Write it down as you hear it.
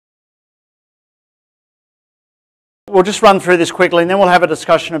We'll just run through this quickly and then we'll have a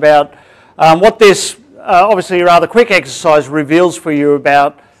discussion about what this, obviously rather quick exercise reveals for you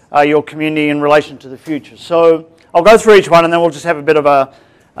about your community in relation to the future. So I'll go through each one and then we'll just have a bit of a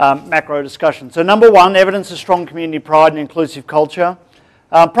macro discussion. So number one, evidence of strong community pride and inclusive culture.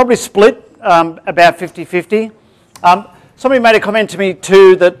 Probably split about 50-50. Somebody made a comment to me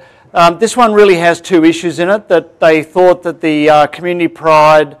too that this one really has two issues in it, that they thought that the community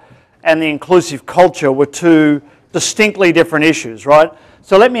pride and the inclusive culture were two distinctly different issues, right?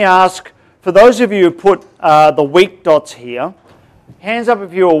 So let me ask, for those of you who put the weak dots here, hands up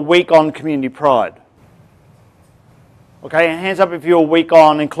if you're weak on community pride. Okay, and hands up if you're weak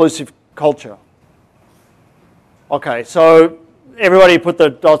on inclusive culture. Okay, so everybody who put the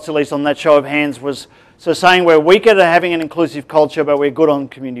dots at least on that show of hands was so saying we're weaker at having an inclusive culture, but we're good on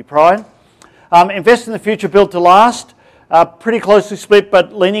community pride. Invest in the future, built to last. Pretty closely split,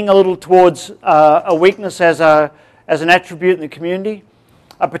 but leaning a little towards a weakness as an attribute in the community.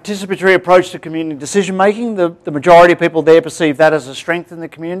 A participatory approach to community decision making. The majority of people there perceive that as a strength in the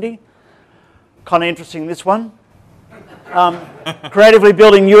community. Kind of interesting, this one. Creatively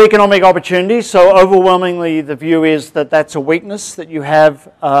building new economic opportunities. So overwhelmingly the view is that that's a weakness that you have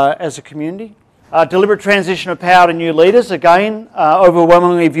as a community. Deliberate transition of power to new leaders. Again,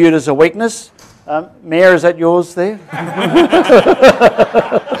 overwhelmingly viewed as a weakness. Mayor, is that yours there?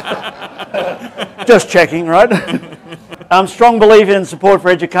 Just checking, right? Strong belief in support for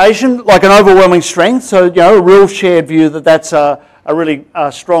education, like an overwhelming strength. So, you know, a real shared view that that's a really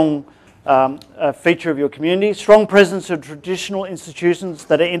strong feature of your community. Strong presence of traditional institutions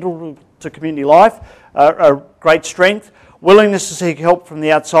that are integral to community life, a great strength. Willingness to seek help from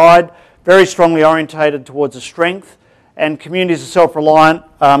the outside, very strongly orientated towards a strength. And communities are self-reliant,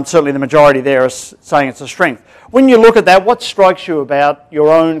 certainly the majority there are saying it's a strength. When you look at that, what strikes you about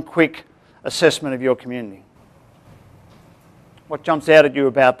your own quick assessment of your community? What jumps out at you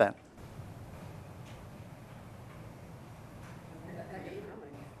about that?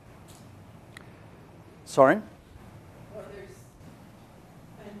 Sorry? Well,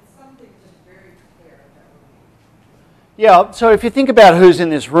 and something that's very clear about Yeah, so if you think about who's in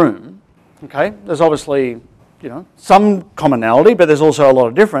this room, okay, there's obviously, you know, some commonality, but there's also a lot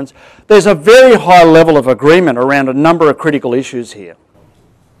of difference. There's a very high level of agreement around a number of critical issues here.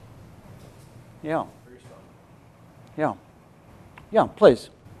 Yeah. Yeah. Yeah, please.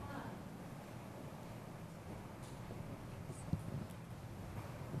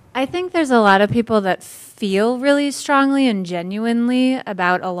 I think there's a lot of people that feel really strongly and genuinely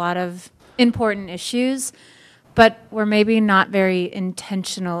about a lot of important issues, but we're maybe not very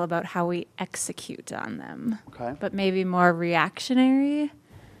intentional about how we execute on them. Okay. But maybe more reactionary,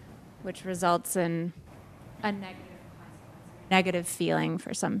 which results in a negative feeling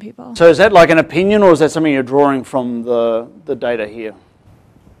for some people. So is that like an opinion, or is that something you're drawing from the data here?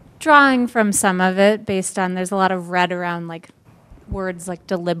 Drawing from some of it based on, there's a lot of red around like words like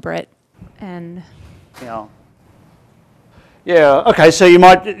deliberate and... Yeah. Yeah, okay, so you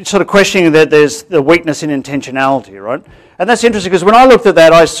might sort of questioning that there's the weakness in intentionality, right? And that's interesting because when I looked at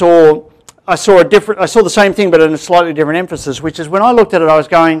that, I saw the same thing but in a slightly different emphasis, which is when I looked at it, I was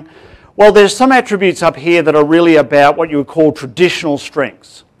going, well, there's some attributes up here that are really about what you would call traditional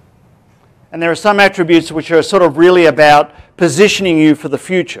strengths. And there are some attributes which are sort of really about positioning you for the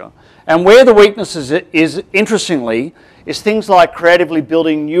future. And where the weakness is interestingly, is things like creatively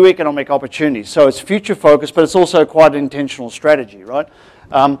building new economic opportunities. So it's future focused, but it's also quite an intentional strategy, right?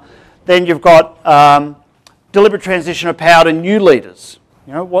 Then you've got deliberate transition of power to new leaders.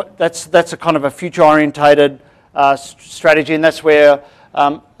 You know, that's a kind of a future orientated strategy, and that's where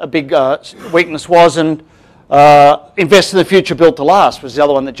a big weakness was, and invest in the future, built to last was the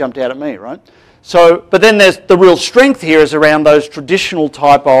other one that jumped out at me, right? So, but then there's the real strength here is around those traditional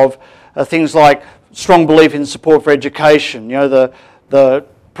type of things like strong belief in support for education, you know, the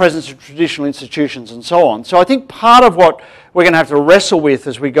presence of traditional institutions and so on. So I think part of what we're going to have to wrestle with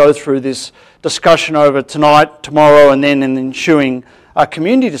as we go through this discussion over tonight, tomorrow, and then in the ensuing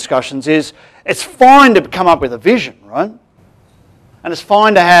community discussions is it's fine to come up with a vision, right? And it's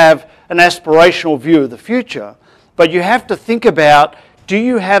fine to have an aspirational view of the future, but you have to think about, do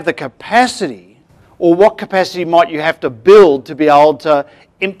you have the capacity, or what capacity might you have to build to be able to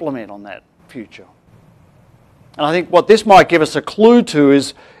implement on that future? And I think what this might give us a clue to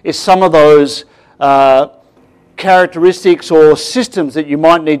is some of those characteristics or systems that you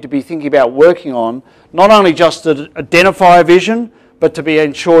might need to be thinking about working on, not only just to identify a vision, but to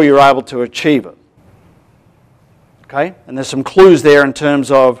ensure you're able to achieve it. Okay? And there's some clues there in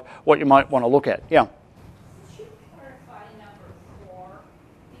terms of what you might want to look at. Yeah? Could you clarify number 4?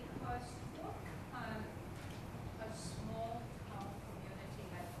 Because what kind of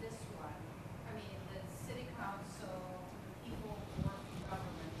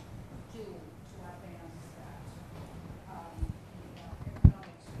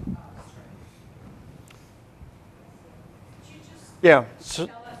Yeah. So,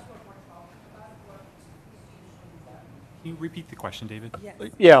 Can you repeat the question, David? Yes.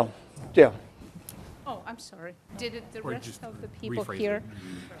 yeah. Yeah. Oh, I'm sorry. Did it, the Or rest just of the people rephrase here?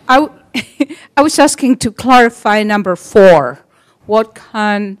 it. I was asking to clarify number 4. What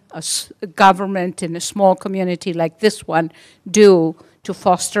can a government in a small community like this one do to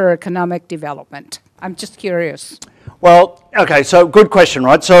foster economic development? I'm just curious. Well, okay, so good question,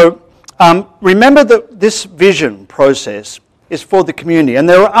 right? So remember that this vision process is for the community, and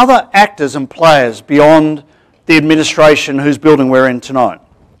there are other actors and players beyond the administration whose building we're in tonight.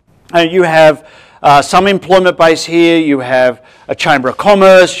 You have some employment base here, you have a Chamber of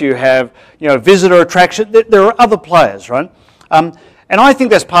Commerce, you have visitor attraction. There are other players, right? And I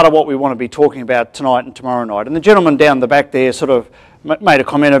think that's part of what we want to be talking about tonight and tomorrow night. And the gentleman down the back there sort of made a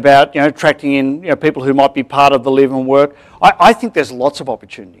comment about attracting in people who might be part of the live and work. I think there's lots of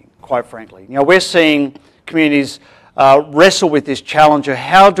opportunity, quite frankly. We're seeing communities wrestle with this challenge of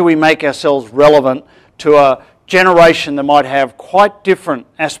how do we make ourselves relevant to a generation that might have quite different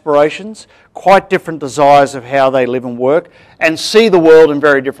aspirations, quite different desires of how they live and work, and see the world in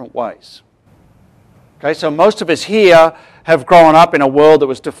very different ways. Okay, so most of us here have grown up in a world that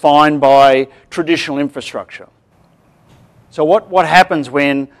was defined by traditional infrastructure. So what happens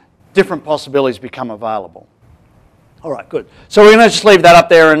when different possibilities become available? All right, good. So we're going to just leave that up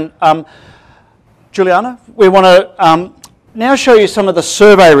there. And Juliana, we want to now show you some of the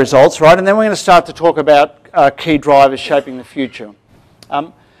survey results, right? And then we're going to start to talk about key drivers shaping the future.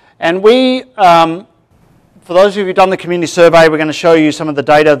 And we, for those of you who've done the community survey, we're going to show you some of the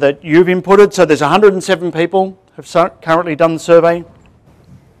data that you've inputted. So there's 107 people who have currently done the survey.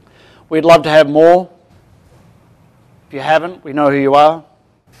 We'd love to have more. If you haven't, we know who you are.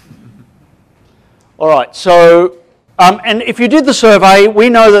 All right, so, and if you did the survey, we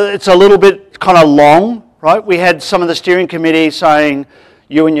know that it's a little bit kind of long, right? We had some of the steering committee saying,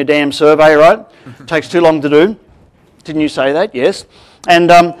 you and your damn survey, right? It takes too long to do. Didn't you say that? Yes. And,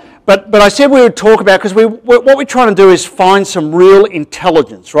 but I said we would talk about, because what we're trying to do is find some real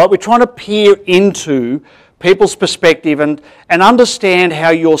intelligence, right? We're trying to peer into people's perspective and understand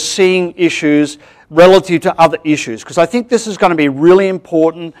how you're seeing issues relative to other issues, because I think this is going to be really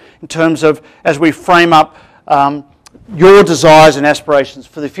important in terms of as we frame up your desires and aspirations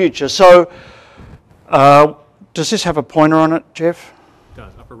for the future. So does this have a pointer on it, Jeff? It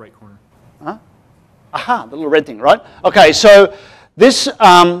does, upper right corner. Huh? Aha, the little red thing, right? Okay, so this,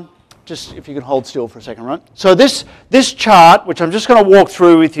 just if you can hold still for a second, right? So this chart, which I'm just going to walk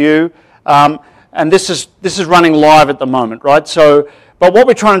through with you, and this is running live at the moment, right? So, but what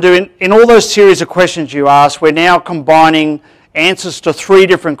we're trying to do in all those series of questions you asked, we're now combining answers to 3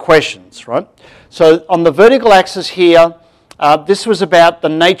 different questions, right? So on the vertical axis here, this was about the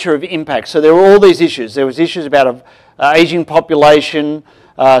nature of impact. So there were all these issues. There was issues about an aging population,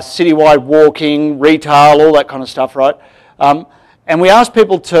 citywide walking, retail, all that kind of stuff, right? And we asked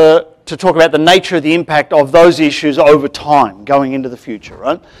people to talk about the nature of the impact of those issues over time going into the future,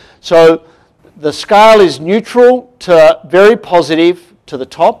 right? So the scale is neutral to very positive to the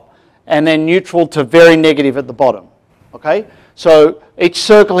top, and then neutral to very negative at the bottom, okay? So each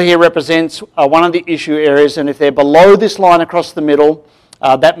circle here represents one of the issue areas, and if they're below this line across the middle,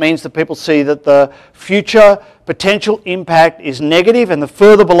 that means that people see that the future potential impact is negative, and the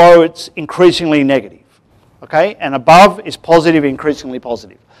further below it's increasingly negative, okay? And above is positive, increasingly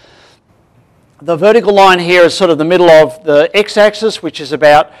positive. The vertical line here is sort of the middle of the x-axis, which is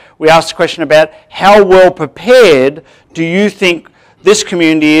about, we asked the question about how well prepared do you think this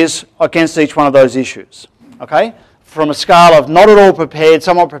community is against each one of those issues, okay? From a scale of not at all prepared,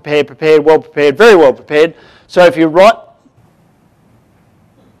 somewhat prepared, prepared, well prepared, very well prepared. So if you write,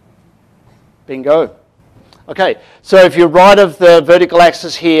 bingo. Okay, so if you're right of the vertical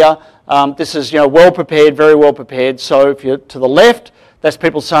axis here, this is well prepared, very well prepared. So if you're to the left, that's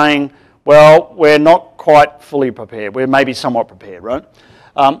people saying, well, we're not quite fully prepared. We're maybe somewhat prepared, right?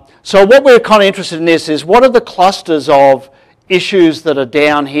 So what we're kind of interested in this is what are the clusters of issues that are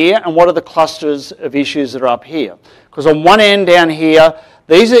down here and what are the clusters of issues that are up here? Because on one end down here,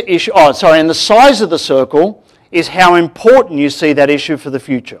 these are issues, and the size of the circle is how important you see that issue for the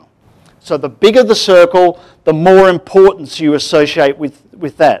future. So the bigger the circle, the more importance you associate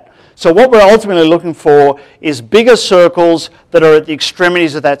with that. So what we're ultimately looking for is bigger circles that are at the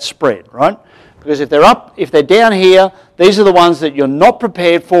extremities of that spread, right? Because if they're down here, these are the ones that you're not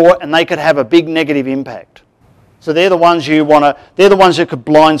prepared for and they could have a big negative impact. So they're the ones they're the ones that could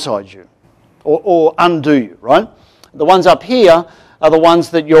blindside you or undo you, right? The ones up here are the ones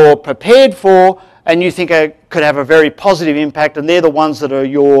that you're prepared for and you think could have a very positive impact, and they're the ones that are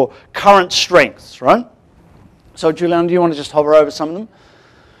your current strengths, right? So Juliana, do you want to just hover over some of them?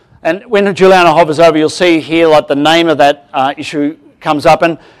 And when Juliana hovers over, you'll see here like the name of that issue comes up.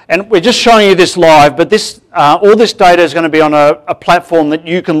 And we're just showing you this live, but this all this data is going to be on a platform that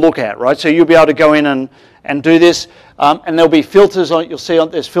you can look at, right? So you'll be able to go in and do this. And there'll be filters on, you'll see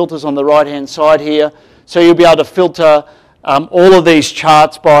there's filters on the right-hand side here. So you'll be able to filter all of these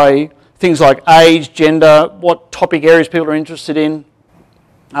charts by things like age, gender, what topic areas people are interested in,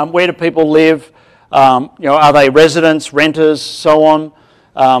 where do people live, are they residents, renters, so on,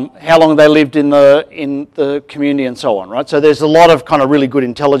 how long they lived in the community and so on, right? So there's a lot of kind of really good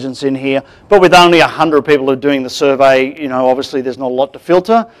intelligence in here, but with only 100 people who are doing the survey, obviously there's not a lot to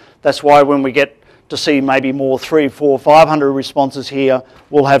filter. That's why when we get to see maybe more 300, 400, 500 responses here,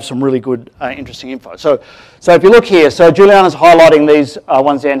 we'll have some really good, interesting info. So if you look here, so Juliana's highlighting these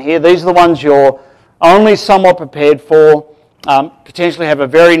ones down here. These are the ones you're only somewhat prepared for, potentially have a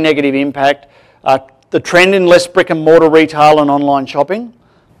very negative impact. The trend in less brick and mortar retail and online shopping,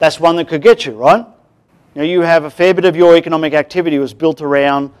 that's one that could get you, right? You have a fair bit of your economic activity was built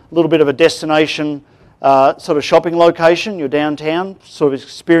around a little bit of a destination sort of shopping location, your downtown, sort of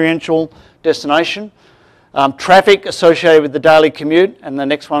experiential destination. Traffic associated with the daily commute, and the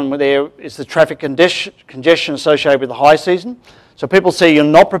next one there is the traffic congestion associated with the high season. So people see you're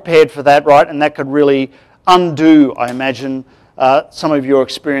not prepared for that, right? And that could really undo, I imagine, some of your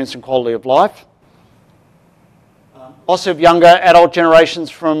experience and quality of life. Loss of younger adult generations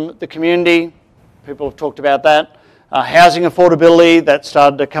from the community, people have talked about that. Housing affordability, that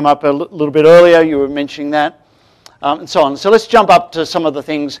started to come up a little bit earlier, you were mentioning that. And so on. So let's jump up to some of the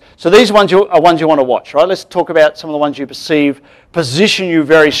things. So these ones are ones you want to watch, right? Let's talk about some of the ones you perceive position you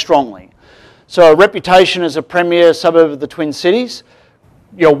very strongly. So a reputation as a premier suburb of the Twin Cities,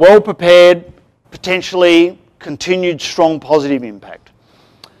 you're well prepared, potentially continued strong positive impact.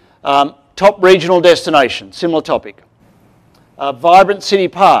 Top regional destination, similar topic. Vibrant city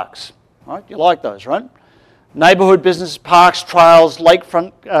parks, right? You like those, right? Neighbourhood business parks, trails,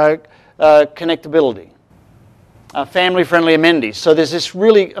 lakefront connectability. Family-friendly amenities. So there's this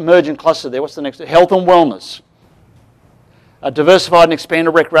really emergent cluster there. What's the next? Health and wellness. Diversified and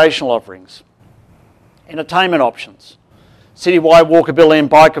expanded recreational offerings. Entertainment options. Citywide walkability and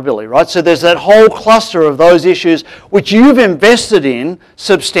bikeability, right? So there's that whole cluster of those issues which you've invested in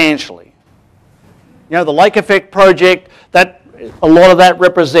substantially. The lake effect project, a lot of that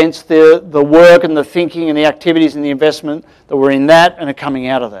represents the work and the thinking and the activities and the investment that were in that and are coming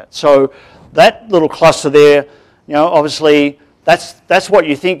out of that. So that little cluster there, obviously that's what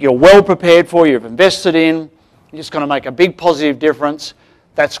you think you're well prepared for, you've invested in, you're just going to make a big positive difference.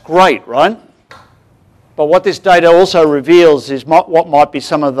 That's great, right? But what this data also reveals is what might be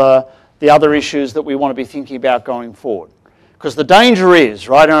some of the other issues that we want to be thinking about going forward. Because the danger is,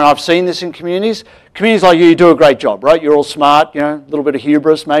 right, and I've seen this in communities like you do a great job, right? You're all smart, a little bit of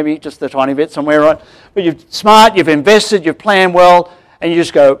hubris maybe, just a tiny bit somewhere, right? But you're smart, you've invested, you've planned well, and you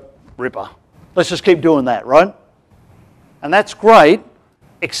just go, ripper. Let's just keep doing that, right? And that's great,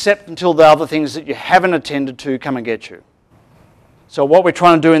 except until the other things that you haven't attended to come and get you. So what we're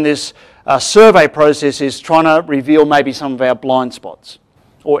trying to do in this survey process is trying to reveal maybe some of our blind spots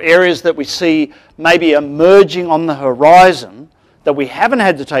or areas that we see maybe emerging on the horizon that we haven't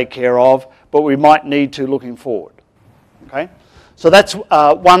had to take care of, but we might need to looking forward. Okay? So that's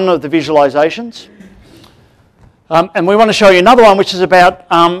one of the visualizations. And we want to show you another one which is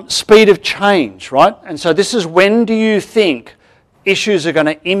about speed of change, right? And so this is when do you think issues are going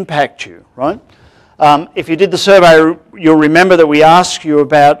to impact you, right? If you did the survey, you'll remember that we asked you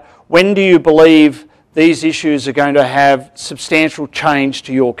about when do you believe these issues are going to have substantial change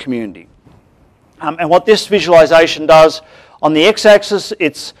to your community. And what this visualization does, on the x-axis,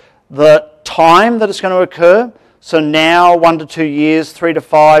 it's the time that it's going to occur. So now, 1 to 2 years, 3 to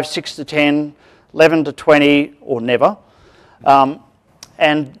 5, 6 to 10, 11 to 20, or never.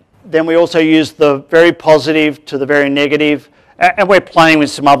 And then we also use the very positive to the very negative. And we're playing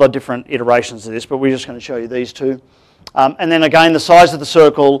with some other different iterations of this, but we're just going to show you these two. And then again, the size of the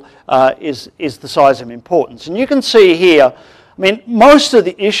circle is the size of importance. And you can see here, I mean, most of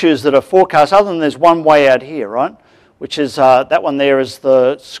the issues that are forecast, other than there's one way out here, right, which is that one there is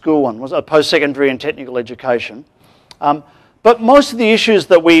the school one, was post-secondary and technical education. But most of the issues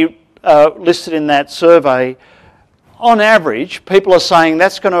that we listed in that survey, on average, people are saying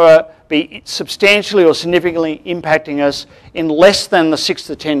that's going to be substantially or significantly impacting us in less than the 6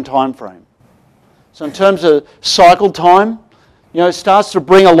 to 10 time frame. So in terms of cycle time, it starts to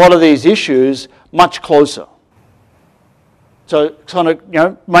bring a lot of these issues much closer. So it kind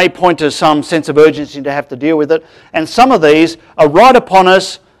of, may point to some sense of urgency to have to deal with it. And some of these are right upon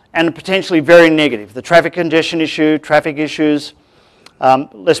us and potentially very negative. The traffic congestion issue, traffic issues,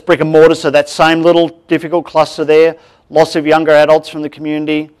 less brick and mortar, so that same little difficult cluster there, loss of younger adults from the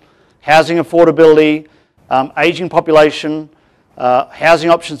community, housing affordability, ageing population, housing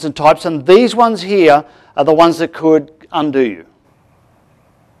options and types, and these ones here are the ones that could undo you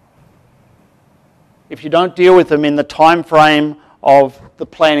if you don't deal with them in the time frame of the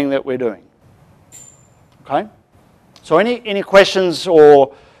planning that we're doing. Okay? So any questions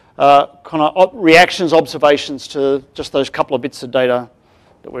or kind of reactions, observations to just those couple of bits of data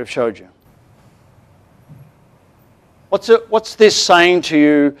that we've showed you? What's this saying to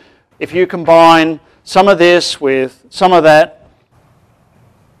you if you combine some of this with some of that?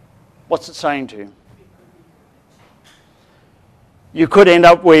 What's it saying to you? You could end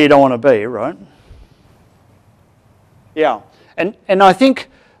up where you don't want to be, right? Yeah, and I think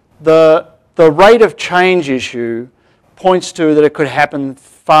the rate of change issue points to that it could happen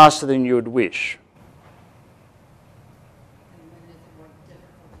faster than you would wish.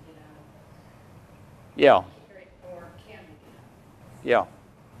 Yeah. Yeah.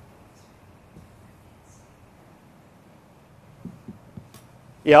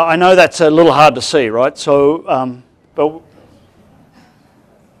 Yeah, I know that's a little hard to see, right? So, but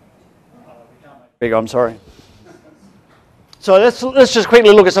big, I'm sorry. So let's just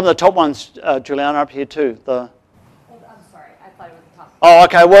quickly look at some of the top ones, Juliana, up here too. I'm sorry, I thought it was the top. Oh,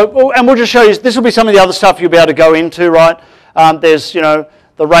 okay. Well, and we'll just show you. This will be some of the other stuff you'll be able to go into, right? There's,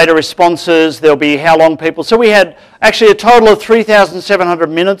 the rate of responses. There'll be how long people. So we had actually a total of 3,700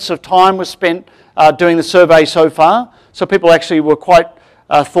 minutes of time was spent doing the survey so far. So people actually were quite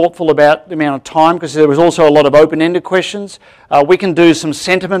thoughtful about the amount of time because there was also a lot of open-ended questions. We can do some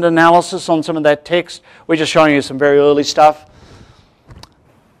sentiment analysis on some of that text. We're just showing you some very early stuff.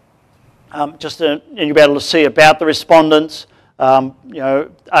 And you'll be able to see about the respondents,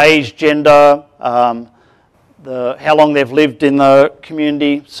 age, gender, how long they've lived in the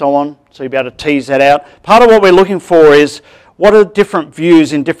community, so on. So you'll be able to tease that out. Part of what we're looking for is what are different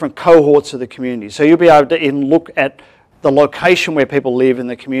views in different cohorts of the community. So you'll be able to even look at the location where people live in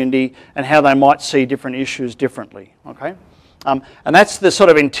the community and how they might see different issues differently, okay? And that's the sort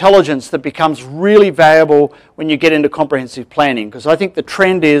of intelligence that becomes really valuable when you get into comprehensive planning, because I think the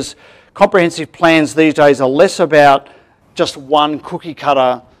trend is comprehensive plans these days are less about just one cookie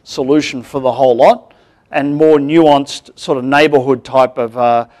cutter solution for the whole lot and more nuanced sort of neighbourhood type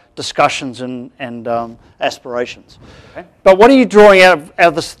of discussions and aspirations. Okay. But what are you drawing out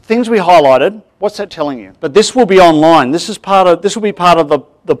of the things we highlighted? What's that telling you? But this will be online. This will be part of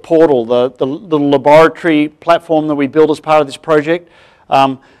the portal, the laboratory platform that we built as part of this project.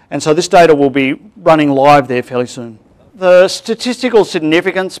 And so this data will be running live there fairly soon. The statistical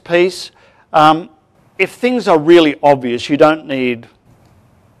significance piece, if things are really obvious, you don't need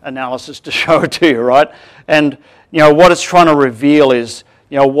analysis to show it to you, right? And what it's trying to reveal is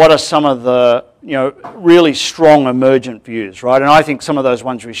what are some of the really strong emergent views, right? And I think some of those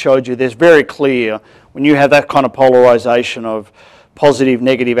ones we showed you, there's very clear when you have that kind of polarization of positive,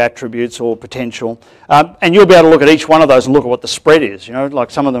 negative attributes or potential. And you'll be able to look at each one of those and look at what the spread is.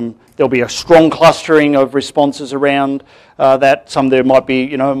 Like some of them, there'll be a strong clustering of responses around that. Some there might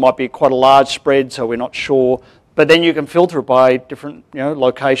be, it might be quite a large spread, so we're not sure. But then you can filter it by different,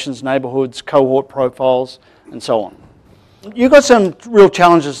 locations, neighbourhoods, cohort profiles, and so on. You've got some real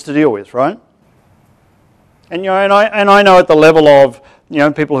challenges to deal with, right? And I know at the level of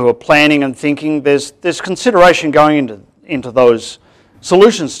people who are planning and thinking, there's consideration going into those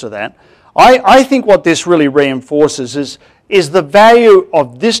solutions to that. I think what this really reinforces is the value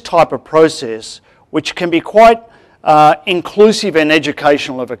of this type of process, which can be quite inclusive and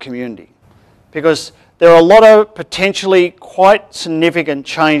educational of a community, because there are a lot of potentially quite significant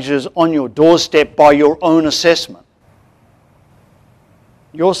changes on your doorstep by your own assessment.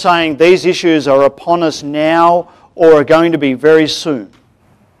 You're saying these issues are upon us now or are going to be very soon.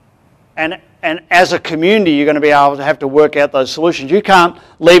 And as a community, you're going to be able to have to work out those solutions. You can't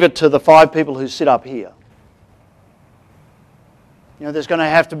leave it to the 5 people who sit up here. There's going to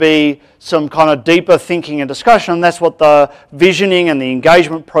have to be some kind of deeper thinking and discussion, and that's what the visioning and the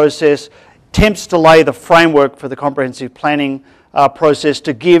engagement process attempts to lay the framework for the comprehensive planning process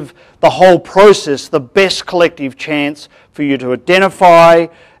to give the whole process the best collective chance for you to identify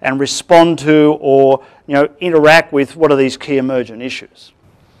and respond to or interact with what are these key emergent issues.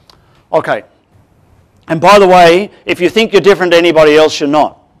 Okay. And by the way, if you think you're different to anybody else, you're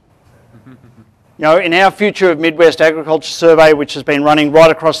not. In our Future of Midwest Agriculture Survey, which has been running right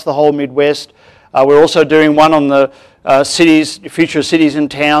across the whole Midwest, we're also doing one on the future of cities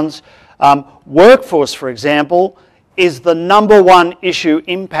and towns. Workforce, for example, is the number one issue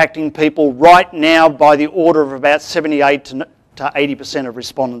impacting people right now by the order of about 78 to 80% of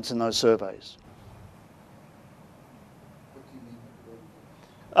respondents in those surveys.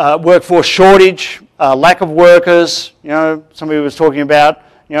 Workforce shortage, lack of workers, somebody was talking about,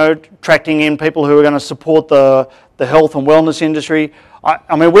 attracting in people who are going to support the health and wellness industry.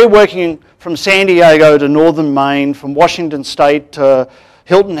 I mean, we're working from San Diego to northern Maine, from Washington State to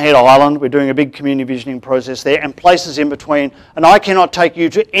Hilton Head Island. We're doing a big community visioning process there and places in between. And I cannot take you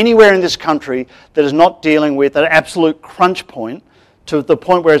to anywhere in this country that is not dealing with an absolute crunch point to the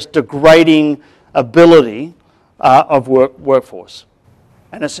point where it's degrading ability of workforce.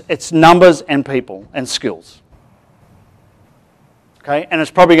 And it's numbers and people and skills. Okay, and it's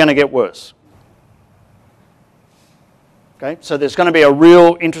probably going to get worse. Okay, so there's going to be a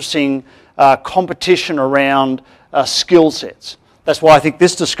real interesting competition around skill sets. That's why I think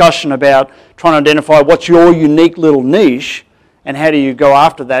this discussion about trying to identify what's your unique little niche and how do you go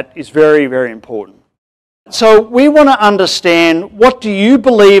after that is very, very important. So we want to understand, what do you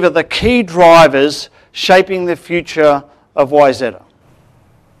believe are the key drivers shaping the future of Wayzata?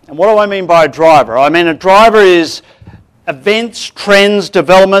 And what do I mean by a driver? I mean a driver is events, trends,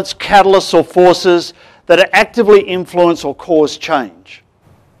 developments, catalysts or forces that actively influence or cause change.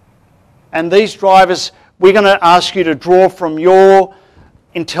 And these drivers, we're going to ask you to draw from your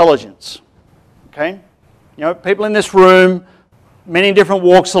intelligence. Okay? People in this room, many different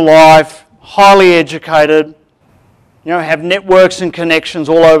walks of life, highly educated, have networks and connections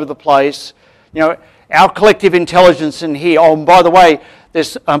all over the place. Our collective intelligence in here. Oh, and by the way,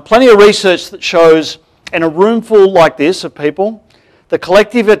 there's plenty of research that shows in a room full like this of people, the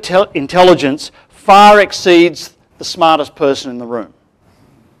collective intelligence far exceeds the smartest person in the room.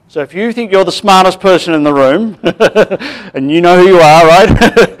 So if you think you're the smartest person in the room, and you know who you are, right?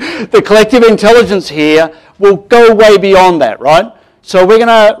 The collective intelligence here will go way beyond that, right? So we're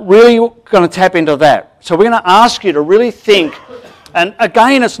really going to tap into that. So we're going to ask you to really think, and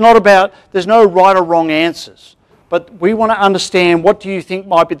again, it's not about, there's no right or wrong answers, but we want to understand, what do you think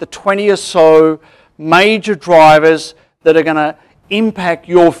might be the 20 or so major drivers that are going to impact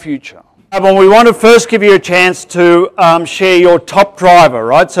your future? Well, we want to first give you a chance to share your top driver,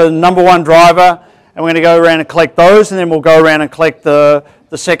 right? So the number one driver, and we're going to go around and collect those, and then we'll go around and collect the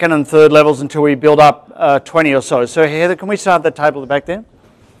second and third levels until we build up 20 or so. So Heather, can we start the table at the back there?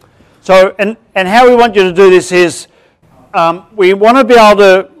 So, and how we want you to do this is, we want to be able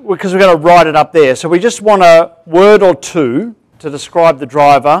to, because we're going to write it up there, so we just want a word or two to describe the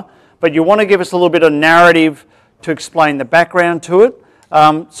driver, but you want to give us a little bit of narrative to explain the background to it,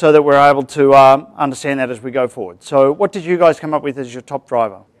 so that we're able to understand that as we go forward. So what did you guys come up with as your top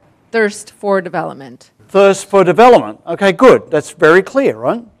driver? Thirst for development. Thirst for development. Okay, good. That's very clear,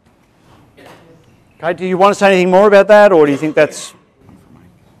 right? Okay, do you want to say anything more about that, or do you think that's...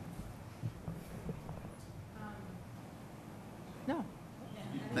 No.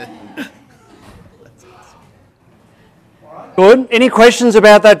 Good. Any questions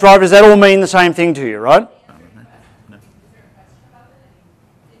about that driver? Does that all mean the same thing to you, right?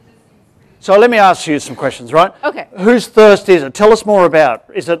 So let me ask you some questions, right? Okay. Whose thirst is it? Tell us more about.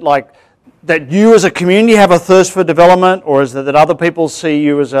 Is it like that you as a community have a thirst for development, or is it that other people see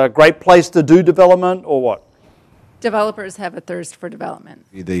you as a great place to do development, or what? Developers have a thirst for development.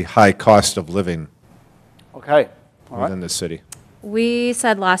 The high cost of living Okay. All right. within the city. We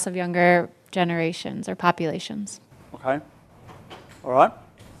said loss of younger generations or populations. Okay. All right.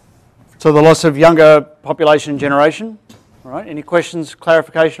 So the loss of younger population generation. All right. Any questions,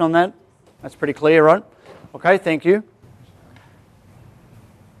 clarification on that? That's pretty clear, right? Okay, thank you.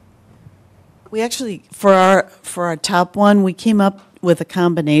 We actually, for our top one, we came up with a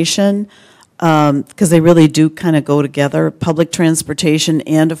combination, because they really do kind of go together, public transportation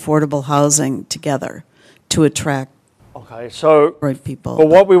and affordable housing together to attract Okay, so right people. for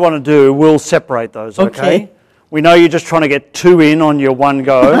what we want to do, we'll separate those, okay? We know you're just trying to get two in on your one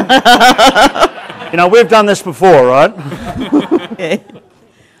go. We've done this before, right?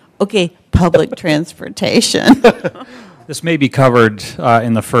 Okay, public transportation. This may be covered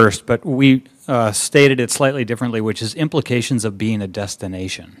in the first, but we stated it slightly differently, which is implications of being a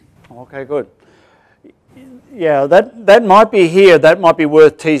destination. Okay, good. Yeah, that might be here, that might be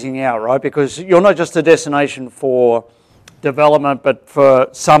worth teasing out, right? Because you're not just a destination for development, but for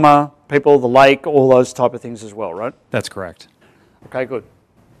summer, people, the lake, all those type of things as well, right? That's correct. Okay, good.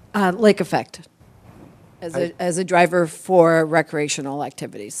 Lake effect as a driver for recreational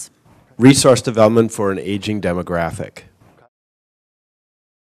activities. Resource development for an aging demographic.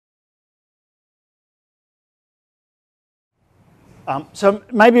 So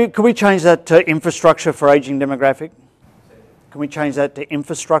maybe could we change that to infrastructure for aging demographic? Can we change that to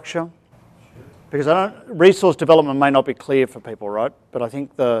infrastructure? Because resource development may not be clear for people, right? But I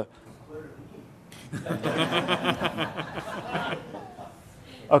think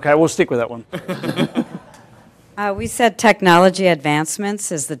okay, we'll stick with that one. We said technology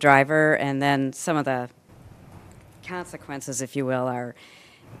advancements is the driver, and then some of the consequences, if you will, are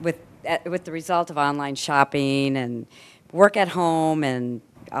with the result of online shopping and work at home and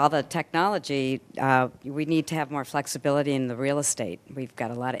all the technology, we need to have more flexibility in the real estate. We've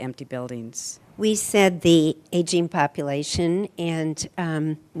got a lot of empty buildings. We said the aging population,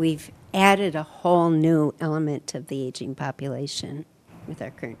 and we've added a whole new element of the aging population with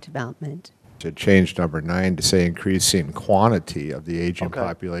our current development. To change number 9 to say increasing quantity of the aging Okay.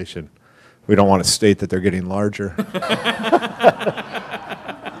 population. We don't want to state that they're getting larger.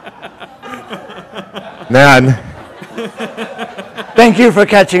 Then Thank you for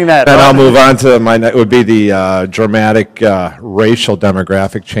catching that. Then right? I'll move on to would be the dramatic racial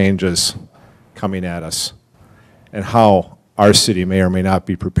demographic changes coming at us, and how our city may or may not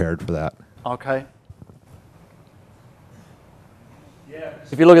be prepared for that. Okay.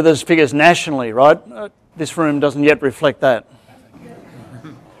 If you look at those figures nationally, right, this room doesn't yet reflect that.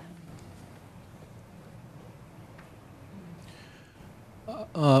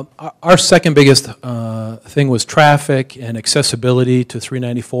 Our second biggest thing was traffic and accessibility to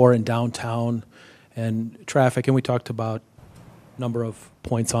 394 in downtown and traffic, and we talked about a number of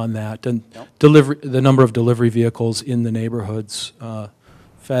points on that. And the number of delivery vehicles in the neighborhoods,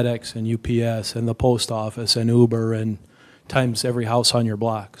 FedEx and UPS and the post office and Uber and times every house on your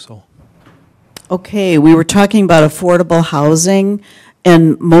block. So, Okay, we were talking about affordable housing,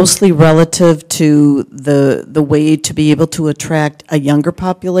 and mostly relative to the way to be able to attract a younger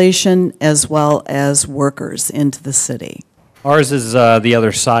population as well as workers into the city. Ours is the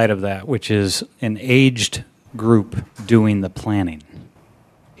other side of that, which is an aged group doing the planning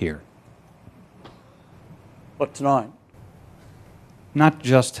here. What, tonight? Not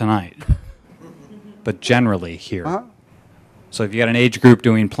just tonight, but generally here. So if you got an age group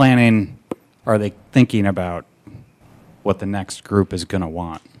doing planning, are they thinking about what the next group is going to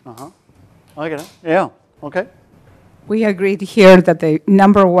want? I get it. Yeah. Okay. We agreed here that the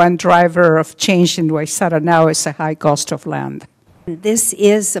number one driver of change in Wayzata now is the high cost of land. This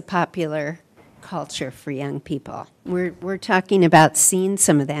is a popular culture for young people. We're talking about seeing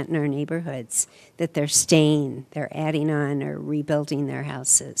some of that in our neighborhoods, that they're staying, they're adding on or rebuilding their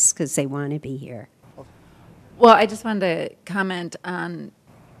houses because they want to be here. Well, I just wanted to comment on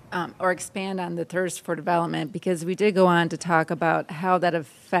or expand on the thirst for development, because we did go on to talk about how that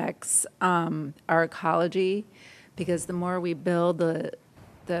affects our ecology, because the more we build,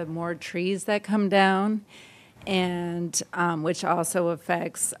 the more trees that come down, and which also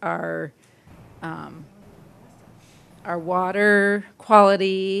affects our water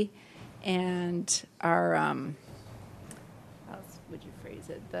quality and our, how else would you phrase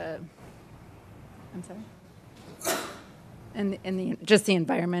it? I'm sorry? And just the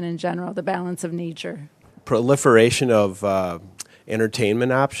environment in general, the balance of nature. Proliferation of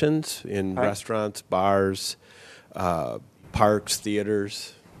entertainment options in restaurants, bars, parks,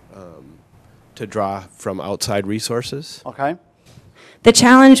 theaters, to draw from outside resources. Okay. The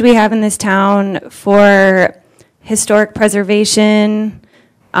challenge we have in this town for historic preservation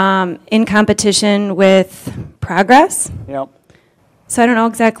in competition with progress. Yep. So I don't know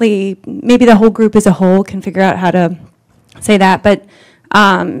exactly, maybe the whole group as a whole can figure out how to say that, but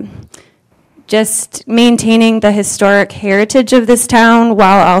just maintaining the historic heritage of this town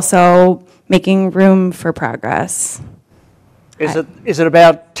while also making room for progress. Is it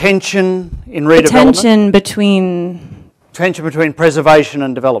about tension in redevelopment? Tension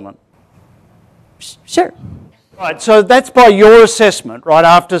Sure. Right, so that's by your assessment, right,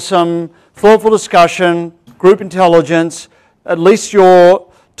 after some thoughtful discussion, group intelligence, at least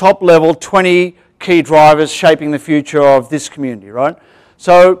your top level 20 key drivers shaping the future of this community, right?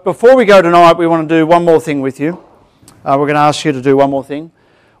 So before we go tonight, we want to do one more thing with you. We're going to ask you to do one more thing,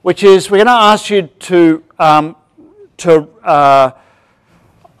 which is we're going to ask you to I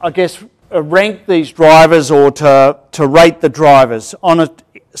guess, rank these drivers or to rate the drivers on a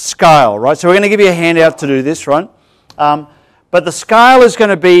scale, right? So we're going to give you a handout to do this, right? But the scale is going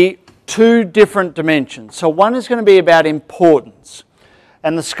to be two different dimensions. So one is going to be about importance.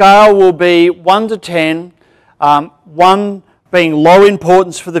 And the scale will be 1 to 10, 1 being low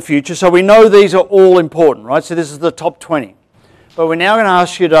importance for the future. So we know these are all important, right? So this is the top 20. But we're now going to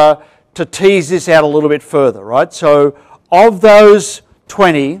ask you to tease this out a little bit further, right? So of those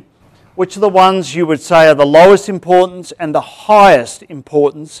 20, which are the ones you would say are the lowest importance and the highest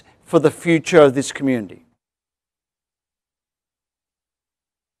importance for the future of this community?